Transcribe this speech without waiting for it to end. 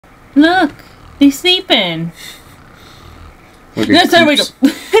Look, they sleeping. Okay, Time to wake up.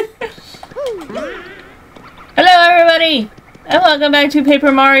 Hello, everybody, and welcome back to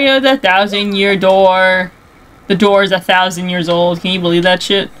Paper Mario: The 1000-Year Door. The door is 1,000 years old. Can you believe that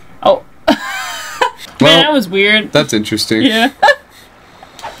shit? Oh, man, that was weird. That's interesting. Yeah.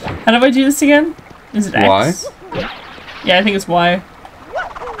 How do I do this again? Is it X? Y? Yeah, I think it's Y.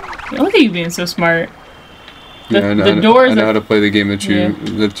 Look at you being so smart. Yeah, I know how to play the game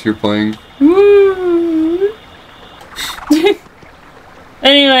that you're playing. Woo.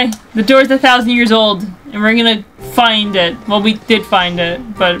 Anyway, the door's 1,000 years old, and we're gonna find it. Well, we did find it,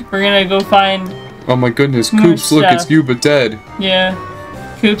 but we're gonna go find. Oh my goodness, Koops! Look, it's you, but dead. Yeah,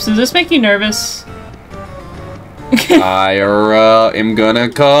 Koops, does this make you nervous? I am gonna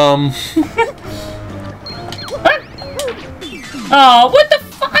come. Oh, what the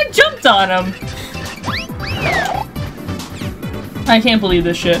fuck! I jumped on him! I can't believe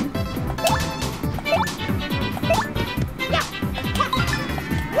this shit.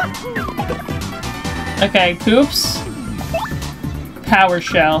 Okay, Koops. Power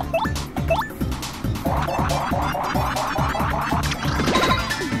Shell.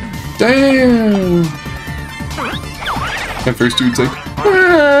 Damn! At first dude's like,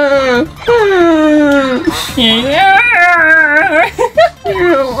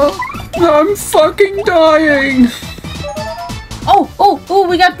 I'm fucking dying! Oh,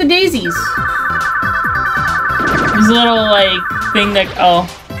 we got the daisies! There's a little, like, thing that,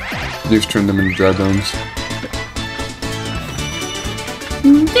 You just turned them into dry bones.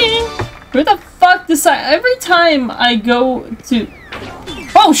 Where the fuck does every time I go to...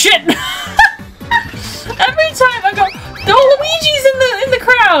 Oh, shit! Every time I go... Oh, Luigi's in the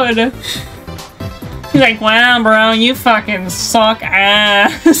crowd! He's like, wow, bro, you fucking suck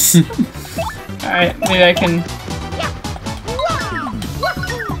ass. Alright, maybe I can...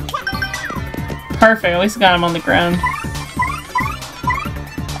 Perfect, at least I got him on the ground.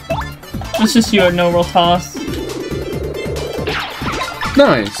 Let's just do a no-roll toss.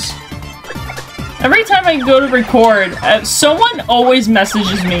 Nice! Every time I go to record, someone always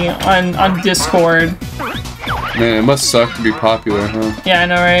messages me on Discord. Man, it must suck to be popular, huh? Yeah, I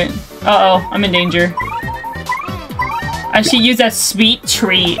know, right? Uh-oh, I'm in danger. I should use that sweet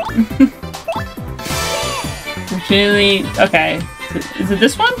treat. Really? Okay. Is it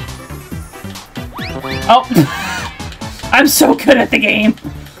this one? Oh! I'm so good at the game!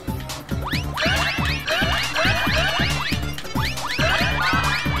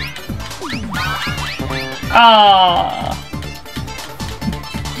 Ah.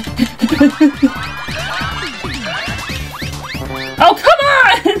 Oh, come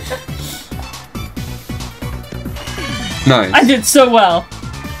on! Nice. I did so well.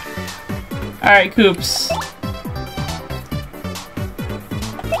 Alright, Koops.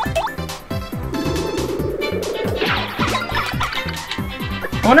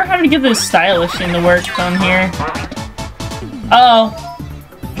 I wonder how to get this stylish thing to work on here. Uh-oh.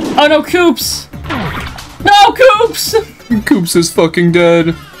 Oh no, Koops! No, Koops! Koops is fucking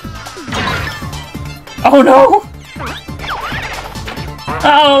dead. Oh no!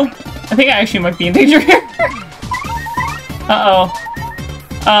 Uh-oh. I think I actually might be in danger here. Uh-oh.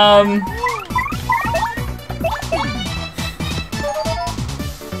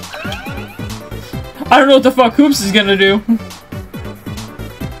 I don't know what the fuck Koops is gonna do.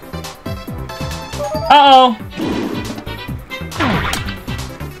 Uh-oh.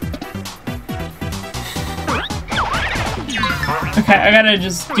 Okay, I gotta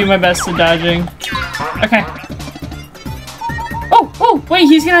just do my best at dodging. Okay. Oh, wait,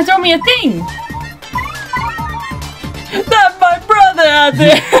 he's gonna throw me a thing! That's my brother out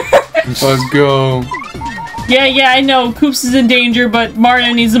there! Let's go. Yeah, I know, Koops is in danger, but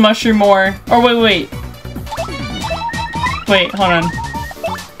Mario needs a mushroom more. Or wait. Wait, hold on.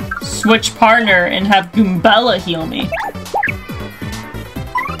 Switch partner and have Goombella heal me.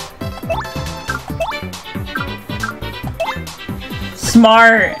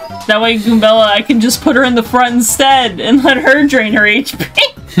 Smart. That way Goombella, I can just put her in the front instead and let her drain her HP.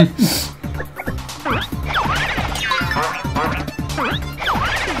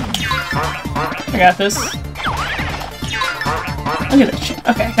 I got this. Look at that shit.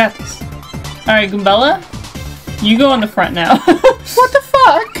 Okay, I got this. Alright, Goombella, you go on the front now. What the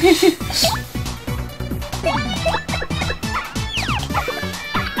fuck?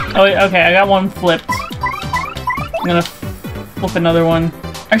 Oh wait, okay, I got one flipped. I'm gonna flip another one.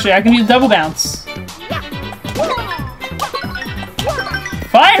 Actually, I can do double bounce.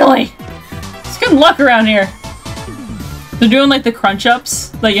 Finally! It's good luck around here. They're doing like the crunch ups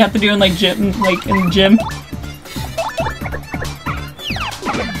that you have to do in like gym, like in the gym.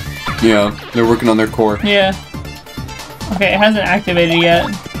 Yeah, they're working on their core. Yeah. Okay, it hasn't activated yet.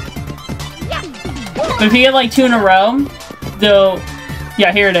 But if you get like 2 in a row, though...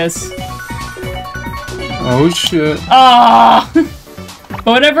 Yeah, here it is. Oh, shit. Ah! But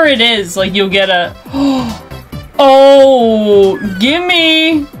whatever it is, like, you'll get a... Oh!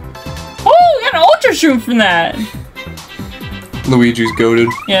 Gimme! Oh, you got an Ultra Shroom from that! Luigi's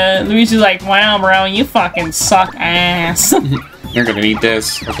goated. Yeah, Luigi's like, wow, bro, you fucking suck ass. You're gonna need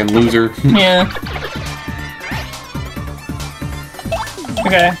this, fucking loser. Yeah.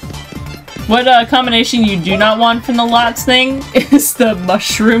 Okay. What combination you do not want from the lots thing is the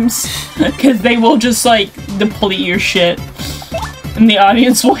mushrooms. Because they will just, like, deplete your shit. And the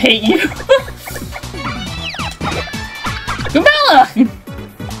audience will hate you. Gabella!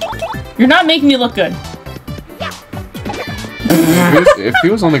 You're not making me look good. If he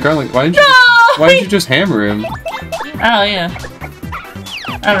was on the ground, like, why didn't you just hammer him? Oh, yeah.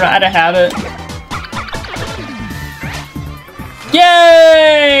 I don't know, I'd have it.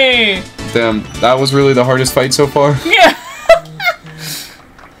 Yay! Damn, that was really the hardest fight so far. Yeah!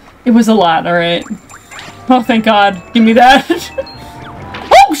 It was a lot, alright. Oh, thank God. Give me that.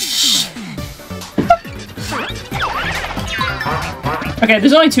 Oh, shh! Okay,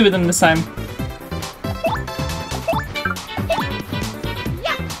 there's only 2 of them this time.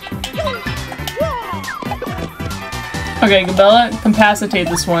 Okay, Gabella, capacitate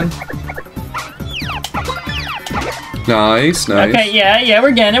this one. Nice, nice. Okay, yeah, we're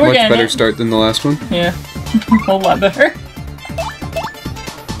getting it, we're getting it. Much better start than the last one. Yeah, a whole lot better.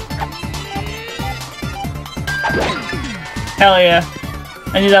 Hell yeah.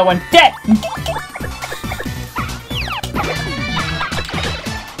 I knew that one. Dead!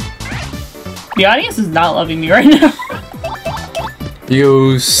 The audience is not loving me right now.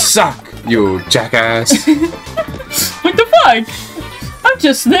 You suck, you jackass. What the fuck? I'm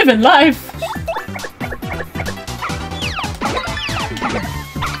just living life.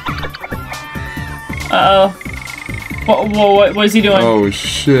 Uh-oh. What is he doing? Oh,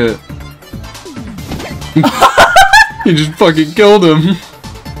 shit. He just fucking killed him.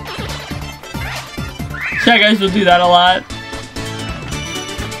 Shy Guys will do that a lot.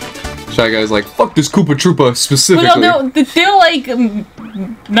 Shy Guy's like, fuck this Koopa Troopa specifically. Well, no, they'll like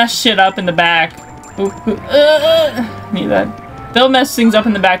mess shit up in the back. Need that. They'll mess things up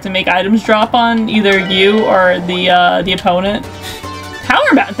in the back to make items drop on either you or the opponent.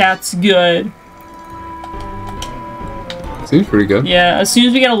 Power Bat, that's good. Seems pretty good. Yeah, as soon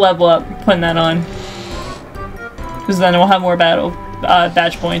as we get a level up, putting that on. Because then we'll have more battle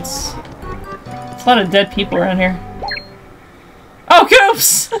badge points. There's a lot of dead people around here. Oh,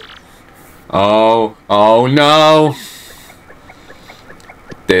 Koops! Oh no.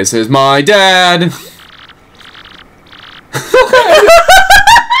 This is my dad.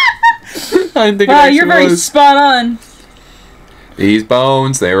 I think wow, you're very spot on. These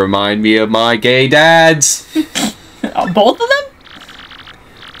bones, they remind me of my gay dads. Both of them?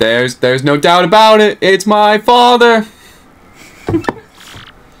 There's no doubt about it. It's my father.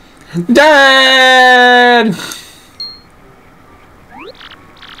 Dad!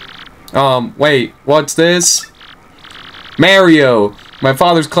 Wait, what's this? Mario! My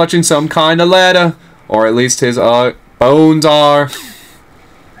father's clutching some kind of letter. Or at least his, bones are.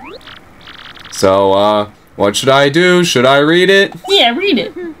 So, what should I do? Should I read it? Yeah, read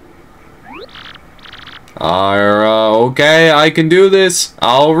it. Okay, I can do this.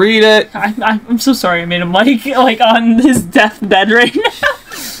 I'll read it. I'm so sorry I made him like on his deathbed right now.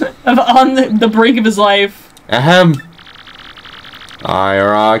 On the brink of his life. Ahem.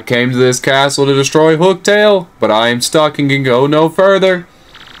 I came to this castle to destroy Hooktail, but I am stuck and can go no further.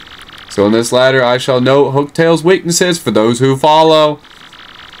 So in this letter I shall note Hooktail's weaknesses for those who follow.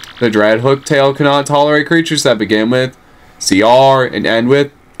 The dread Hooktail cannot tolerate creatures that begin with CR and end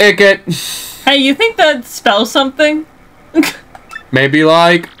with Icket. Hey, you think that spells something? Maybe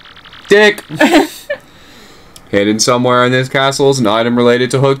like dick. Hidden somewhere in this castle is an item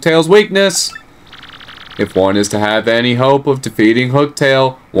related to Hooktail's weakness. If one is to have any hope of defeating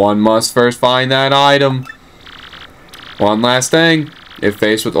Hooktail, one must first find that item. One last thing. If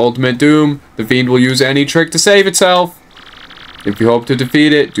faced with ultimate doom, the fiend will use any trick to save itself. If you hope to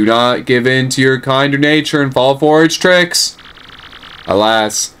defeat it, do not give in to your kinder nature and fall for its tricks.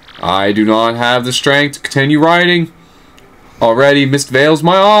 Alas, I do not have the strength to continue writing. Already mist veils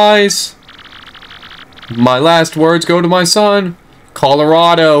my eyes. My last words go to my son,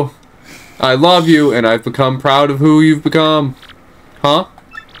 Colorado. I love you, and I've become proud of who you've become. Huh?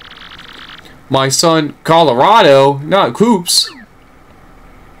 My son, Colorado, not Koops.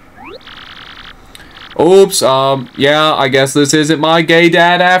 Oops, yeah, I guess this isn't my gay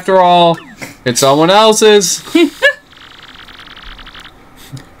dad after all. It's someone else's.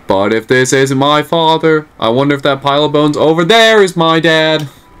 But if this isn't my father, I wonder if that pile of bones over there is my dad.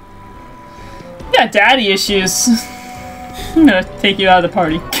 You got daddy issues. I'm gonna take you out of the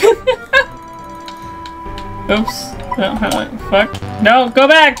party. Oops. Oh, fuck. No, go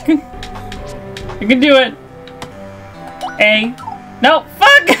back! You can do it. A. No,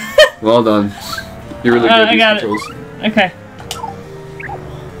 fuck! Well done. You're really good at I these got controls. it. Okay.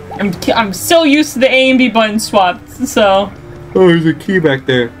 I'm so used to the A and B button swapped, so... Oh, there's a key back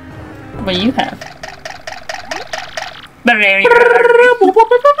there. What do you have?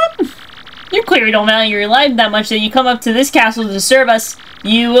 You clearly don't value your life that much that you come up to this castle to serve us.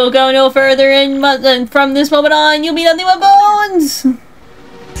 You will go no further, and from this moment on, you'll be nothing but bones!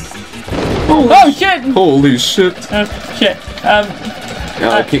 Oh, shit! Holy shit. Oh, shit.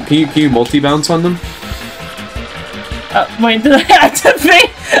 Can you multi-bounce on them? Wait, did I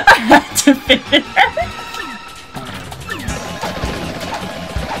activate? I activated it.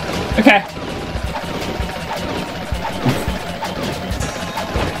 Okay.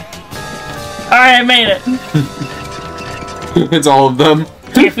 Alright, I made it. It's all of them.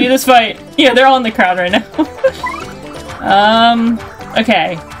 Can't beat this fight. Yeah, they're all in the crowd right now.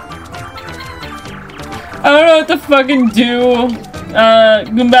 Okay. I don't know what to fucking do.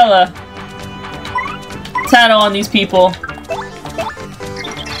 Goombella. Tattle on these people.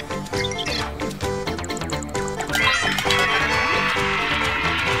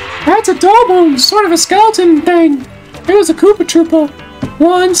 That's a Dawbone, sort of a skeleton thing. It was a Koopa Troopa.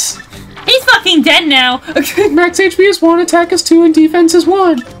 Once. He's fucking dead now. Max HP is 1, attack is 2, and defense is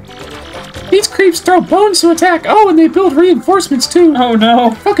 1. These creeps throw bones to attack. Oh, and they build reinforcements too. Oh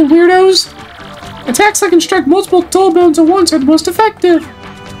no. Fucking weirdos. Attacks that can strike multiple Dawbones at once are the most effective.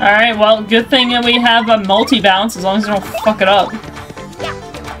 Alright, well, good thing that we have a multi-bounce as long as they don't fuck it up.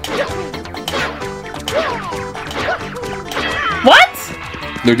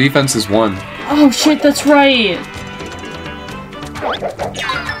 What? Their defense is 1. Oh shit, that's right.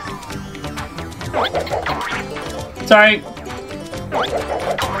 Sorry.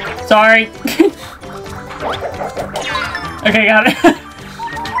 Sorry. Okay, got it.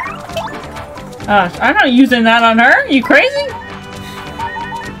 I'm not using that on her. You crazy?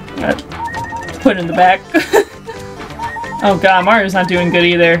 Put it in the back. Oh god, Mario's not doing good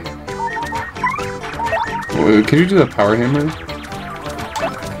either. Can you do the power hammer?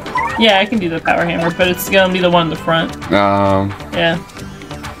 Yeah, I can do the power hammer, but it's gonna be the one in the front. Yeah.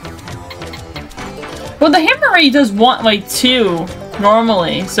 Well, the hammer already does one, like 2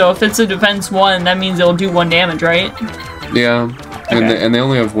 normally. So if it's a defense 1, that means it'll do 1 damage, right? Yeah. Okay. And they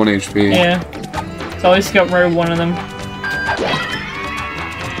only have 1 HP. Yeah. So always get rid of one of them.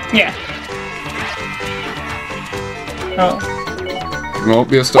 Yeah. Oh.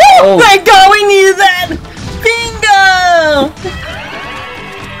 Nope, yes. Oh! Thank God we needed that! Bingo!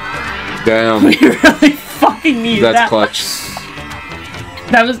 Damn. We really fucking needed that. That's clutch.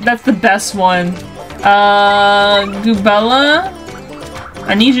 That's the best one. Goombella?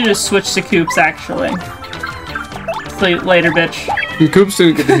 I need you to switch to Koops, actually. See you later, bitch. Koops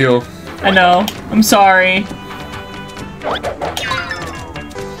didn't get the heal. I know. I'm sorry.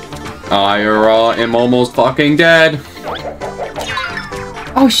 I am almost fucking dead.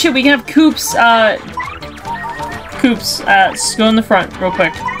 Oh shit, we can have Koops, Koops, go in the front real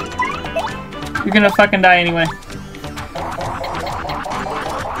quick. You're gonna fucking die anyway.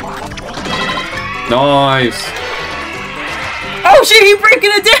 Nice. Oh shit, he's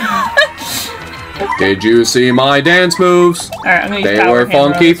breaking it down! Did you see my dance moves? Alright, I'm gonna use They power were hammer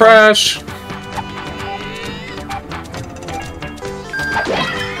on funky this one. fresh.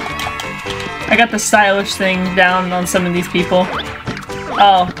 I got the stylish thing down on some of these people.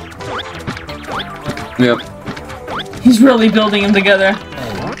 Oh. Yep. He's really building them together.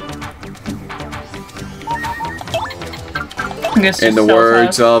 In the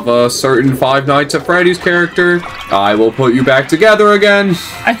words of a certain Five Nights at Freddy's character, I will put you back together again.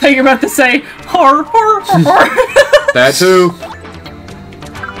 I thought you were about to say, "Har, har, har, har." That too.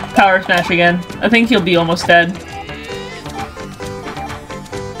 Power smash again. I think he'll be almost dead.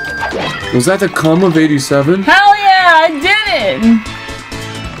 Was that the cum of 87? Hell yeah, I did it!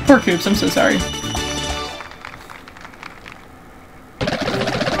 Poor Koops, I'm so sorry.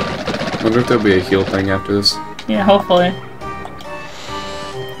 I wonder if there'll be a heal thing after this. Yeah, hopefully.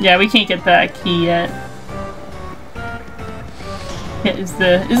 Yeah, we can't get that key yet. Yeah, is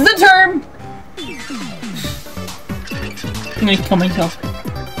the term? I'm gonna kill myself.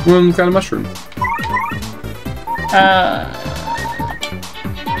 Got a mushroom.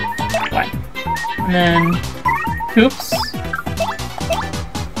 What? And then Koops.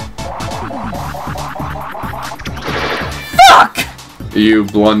 Fuck! You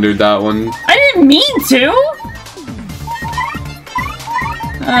blundered that one. I didn't mean to!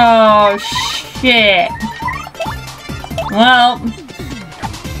 Oh, shit. Well...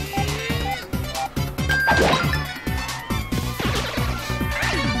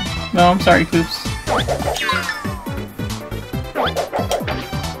 No, I'm sorry, Koops.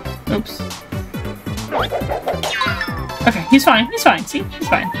 Oops. Okay, he's fine, see? He's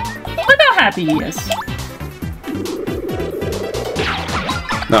fine. Look how happy he is.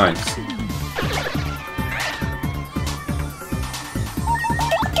 Nice.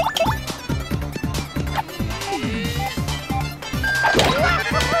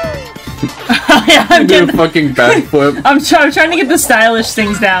 Yeah, I'm Do a getting, fucking backflip. I'm trying to get the stylish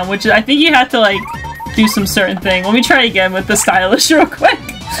things down, which I think you have to, like, do some certain thing. Let me try again with the stylish real quick.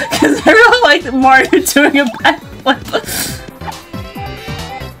 Because I really like Mario doing a backflip.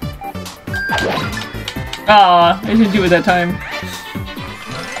 Aw, I didn't do it that time.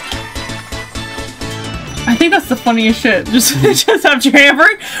 I think that's the funniest shit. Just after your hammer.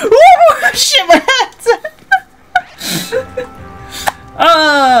 Woo! Shit, my head!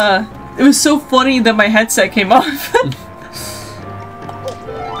 It was so funny that my headset came off.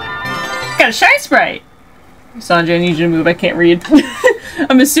 Got a Shy Sprite! Sanjay, I need you to move, I can't read.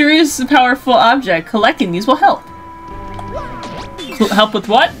 A mysterious, powerful object. Collecting these will help. Help with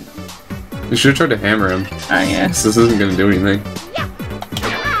what? You should try to hammer him. Ah, yes. This isn't gonna do anything.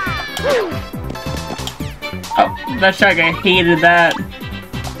 Oh, that Shy Guy hated that.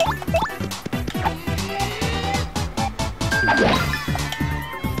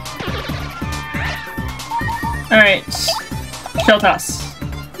 Alright. Shell toss.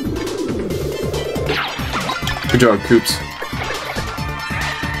 Good job, Koops.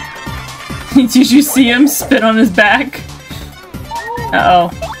 Did you see him spit on his back? Uh-oh.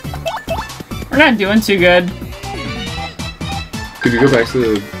 We're not doing too good. Could you go back to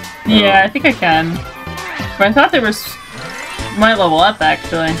the... Yeah, I think I can. But I thought there was... Might level up,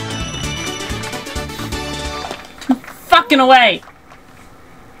 actually. Fucking away!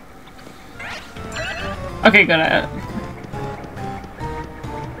 Okay, good.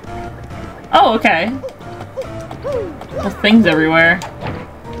 Oh, okay. There's things everywhere.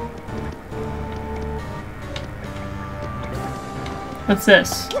 What's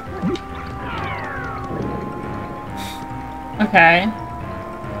this? Okay.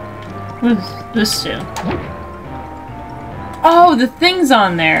 What does this do? Oh, the thing's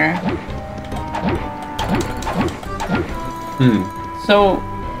on there! So...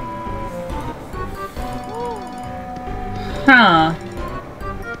 Huh.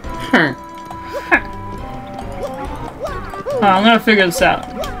 Oh, I'm gonna figure this out.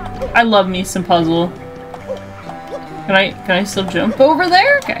 I love me some puzzle. Can I still jump over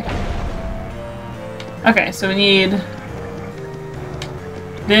there? Okay. Okay, so we need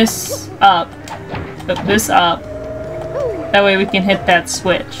this up. Put this up. That way we can hit that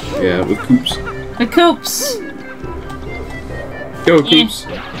switch. Yeah, with Koops. The Koops! Go, Koops.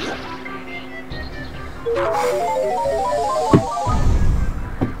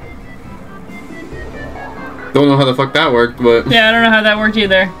 Don't know how the fuck that worked, but... Yeah, I don't know how that worked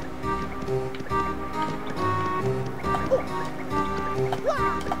either.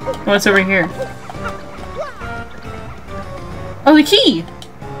 What's over here? Oh, the key!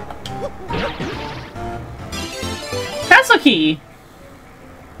 Castle key!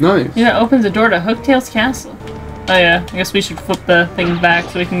 Nice. Yeah, that opens the door to Hooktail's castle. Oh yeah, I guess we should flip the thing back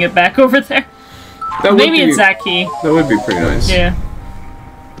so we can get back over there. That Maybe it's that key. That would be pretty nice. Yeah.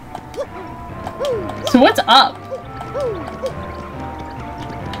 So what's up?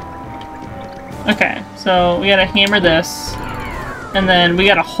 Okay, so we gotta hammer this. And then we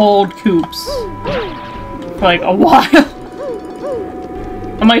gotta hold Koops. For like a while.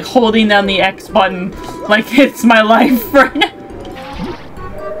 I'm like holding down the X button like it's my life right now.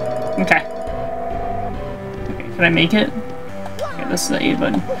 Okay. Okay, can I make it? Okay, this is the A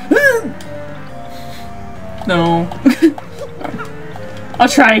button. No. I'll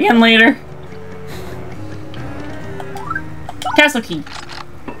try again later. Castle key.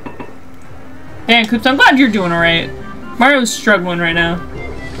 Damn, Koops, I'm glad you're doing alright. Mario's struggling right now.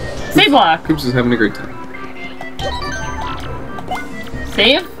 Save block! Koops is having a great time.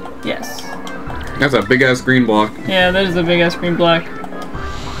 Save? Yes. That's a big ass green block. Yeah, that is a big ass green block.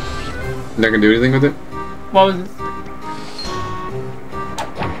 Not gonna do anything with it? What was this?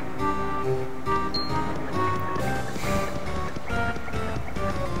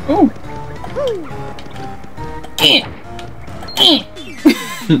 Ooh.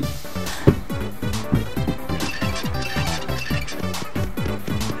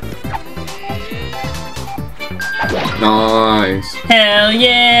 Nice. Hell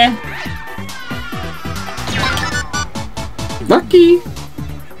yeah. Lucky.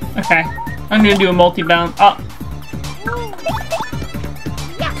 Okay. I'm gonna do a multi-bounce. Oh.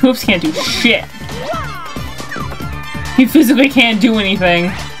 Koops can't do shit. He physically can't do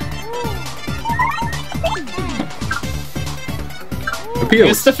anything. Appeals.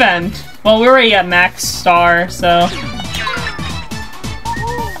 Just defend. Well, we're already at max star, so...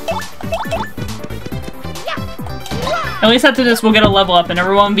 At least after this, we'll get a level up and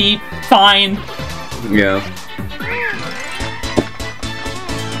everyone be fine. Yeah.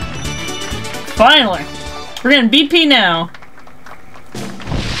 Finally! We're getting BP now.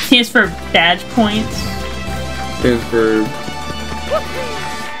 Stands for badge points. Stands for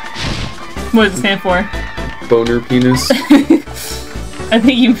What does it stand for? boner penis. I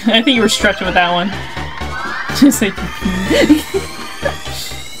think you were stretching with that one. Just like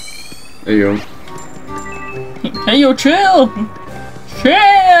There you go. hey yo, chill!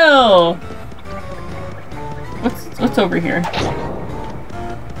 Chill! What's over here?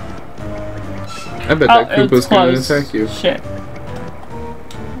 I bet that Koopa's gonna attack you. Shit.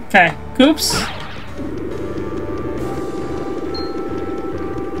 Okay, Koops.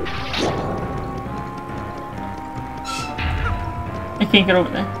 I can't get over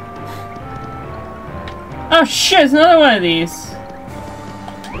there. Oh shit, it's another one of these.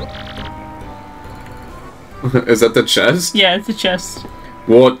 Is that the chest? Yeah, it's a chest.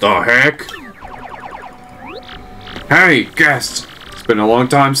 What the heck? Hey, guests! It's been a long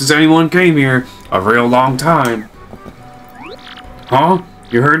time since anyone came here. A real long time. Huh?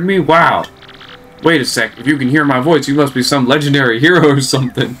 You heard me? Wow. Wait a sec. If you can hear my voice, you must be some legendary hero or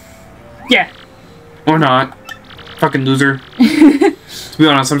something. Yeah. Or not. Fucking loser. To be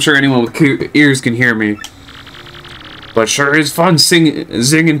honest, I'm sure anyone with ears can hear me. But sure is fun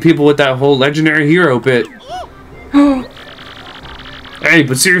zinging people with that whole legendary hero bit. Hey,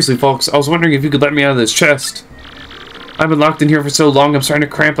 but seriously, folks, I was wondering if you could let me out of this chest. I've been locked in here for so long, I'm starting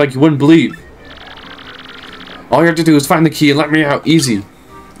to cramp like you wouldn't believe. All you have to do is find the key and let me out, easy.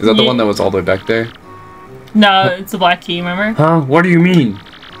 Is that the one that was all the way back there? No, it's a black key, remember? Huh? What do you mean?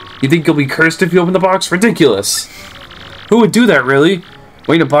 You think you'll be cursed if you open the box? Ridiculous. Who would do that, really?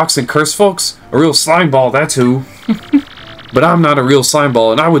 Wait in a box and curse folks? A real slime ball, that's who. But I'm not a real slime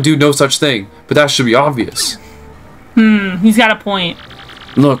ball, and I would do no such thing. But that should be obvious. He's got a point.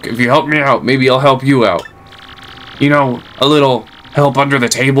 Look, if you help me out, maybe I'll help you out. You know, a little help under the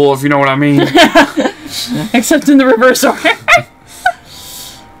table, if you know what I mean. Except in the reverse order.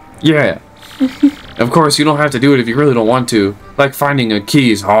 Yeah. Of course, you don't have to do it if you really don't want to. Like finding a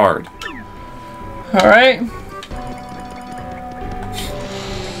key is hard. Alright.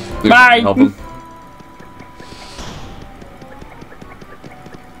 Bye. Help him.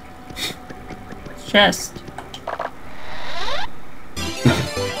 Chest.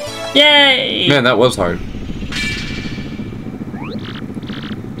 Yay! Man, that was hard.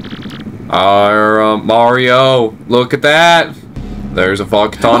 Mario, look at that. There's a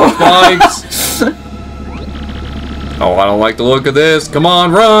fuck ton of spikes. Oh, I don't like the look of this. Come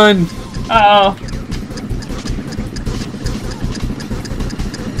on, run. Uh-oh.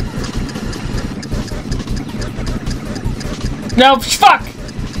 No, fuck!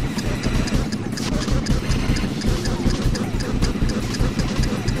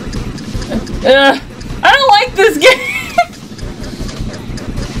 I don't like this game!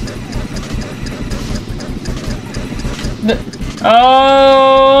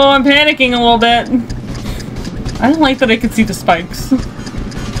 Oh, I'm panicking a little bit. I don't like that I can see the spikes.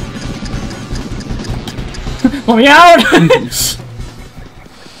 Let me out!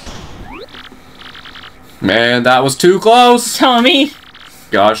 Man, that was too close. Telling me.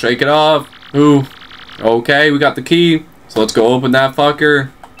 Gotta shake it off. Ooh. Okay, we got the key. So let's go open that fucker.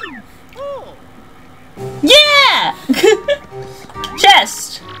 Yeah!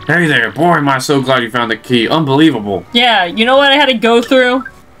 Chest! Hey there, boy, am I so glad you found the key. Unbelievable. Yeah, you know what I had to go through?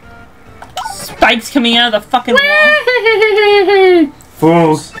 Spikes coming out of the fucking wall.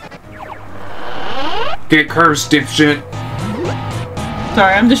 Fools. Get cursed, dipshit.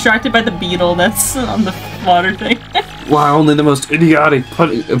 Sorry, I'm distracted by the beetle that's on the water thing. Why, only the most idiotic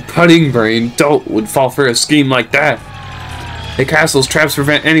putting brain dolt would fall for a scheme like that. The castle's traps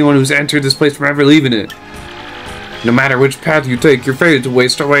prevent anyone who's entered this place from ever leaving it. No matter which path you take, you're fated to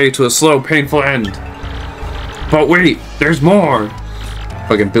waste away to a slow, painful end. But wait, there's more!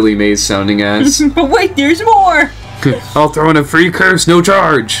 Fucking Billy Mays sounding ass. But wait, there's more! I'll throw in a free curse, no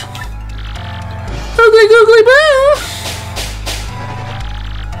charge! Googly googly boo!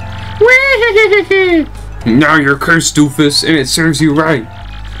 Now you're cursed, doofus, and it serves you right.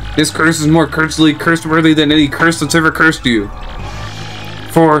 This curse is more curse-worthy than any curse that's ever cursed you.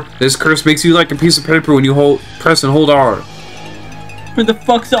 For this curse makes you like a piece of paper when you press and hold R. Where the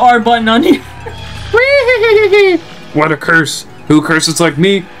fuck's the R button on here? What a curse! Who curses like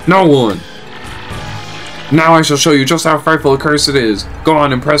me? No one! Now I shall show you just how frightful a curse it is. Go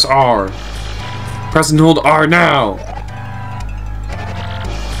on and press R. Press and hold R now!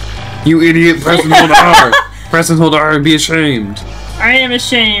 You idiot, press and hold R! Press and hold R and be ashamed. I am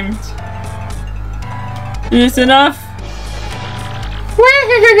ashamed. Is this enough?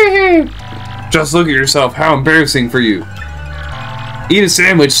 Just look at yourself, how embarrassing for you. Eat a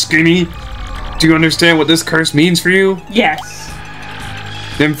sandwich, skinny. Do you understand what this curse means for you? Yes.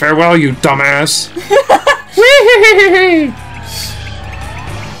 Then farewell, you dumbass.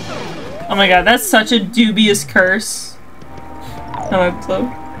 Oh my god, that's such a dubious curse. No, I blow.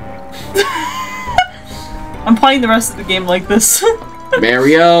 I'm playing the rest of the game like this.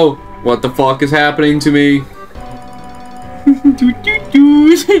 Mario, what the fuck is happening to me? Do do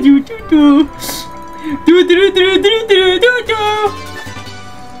do do do do do do do do do do do.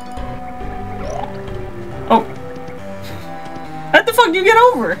 Oh, how the fuck do you get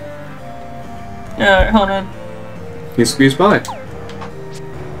over? Alright, hold on. You squeeze by.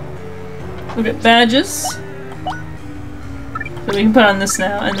 Look at badges. So we can put on this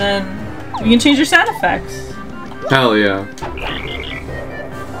now, and then we can change your sound effects. Hell yeah.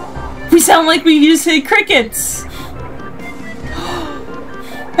 We sound like we used to crickets.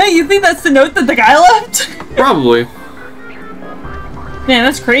 Hey, you think that's the note that the guy left? Probably. Man,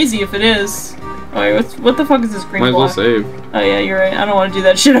 that's crazy if it is. Oh, wait, what the fuck is this green Might as well block? save. Oh yeah, you're right. I don't want to do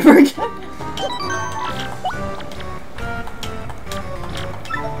that shit ever again.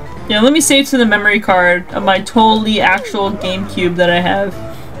 Yeah, let me save to the memory card of my totally actual GameCube that I have.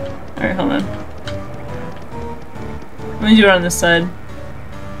 Alright, hold on. Let me do it on this side.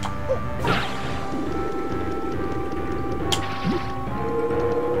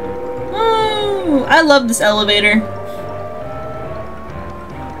 Ooh, I love this elevator.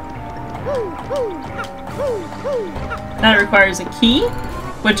 That requires a key,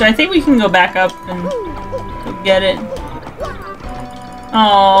 which I think we can go back up and go get it.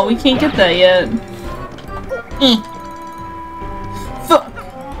 Oh, we can't get that yet. Fuck.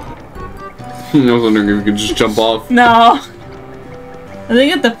 I was wondering if you could just jump off. No. I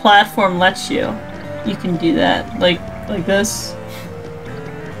think if the platform lets you, you can do that. Like this.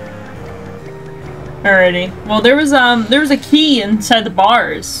 Alrighty. Well, there was a key inside the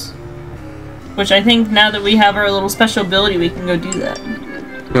bars. Which I think now that we have our little special ability, we can go do that.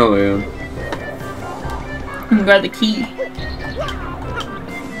 Hell yeah. And grab the key.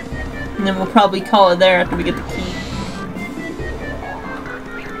 And then we'll probably call it there after we get the key.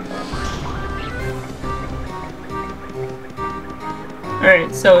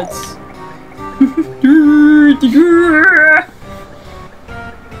 Alright, so it's...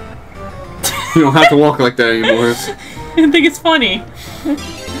 You don't have to walk like that anymore. I think it's funny.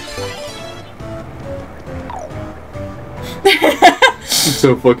 It's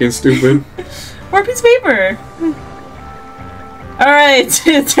so fucking stupid. More piece of paper! Alright,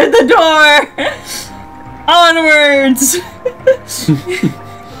 to the door! Onwards!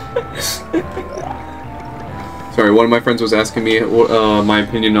 Sorry, one of my friends was asking me my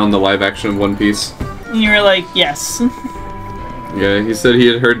opinion on the live action of One Piece. And you were like, yes. Yeah, he said he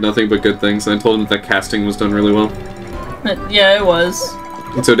had heard nothing but good things, and I told him that casting was done really well. But, yeah, it was.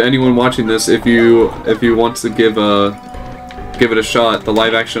 And so to anyone watching this, if you want to give it a shot, the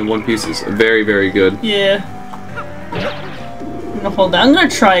live action of One Piece is very, very good. Yeah. I'm gonna hold that. I'm gonna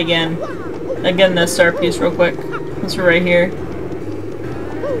try again. Again, this star piece real quick. Since we're right here.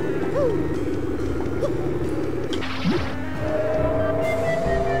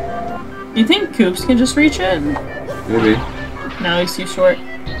 Do you think Koops can just reach it? Maybe. No, he's too short.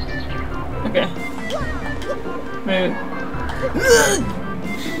 Okay. Move.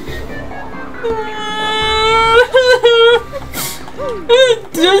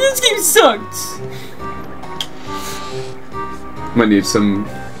 This game sucks. Might need some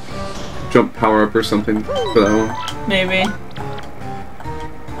jump power up or something for that one. Maybe.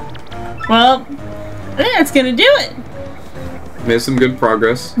 Well, I think that's gonna do it. Made some good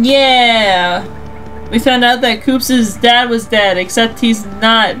progress. Yeah. We found out that Koops' dad was dead, except he's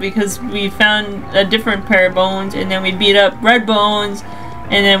not, because we found a different pair of bones, and then we beat up Red Bones,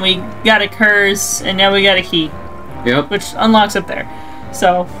 and then we got a curse, and now we got a key. Yep. Which unlocks up there.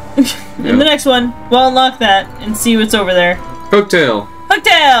 So, in the next one, we'll unlock that and see what's over there. Hooktail!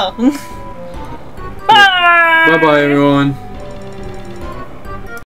 Hooktail! Bye! Bye-bye, everyone.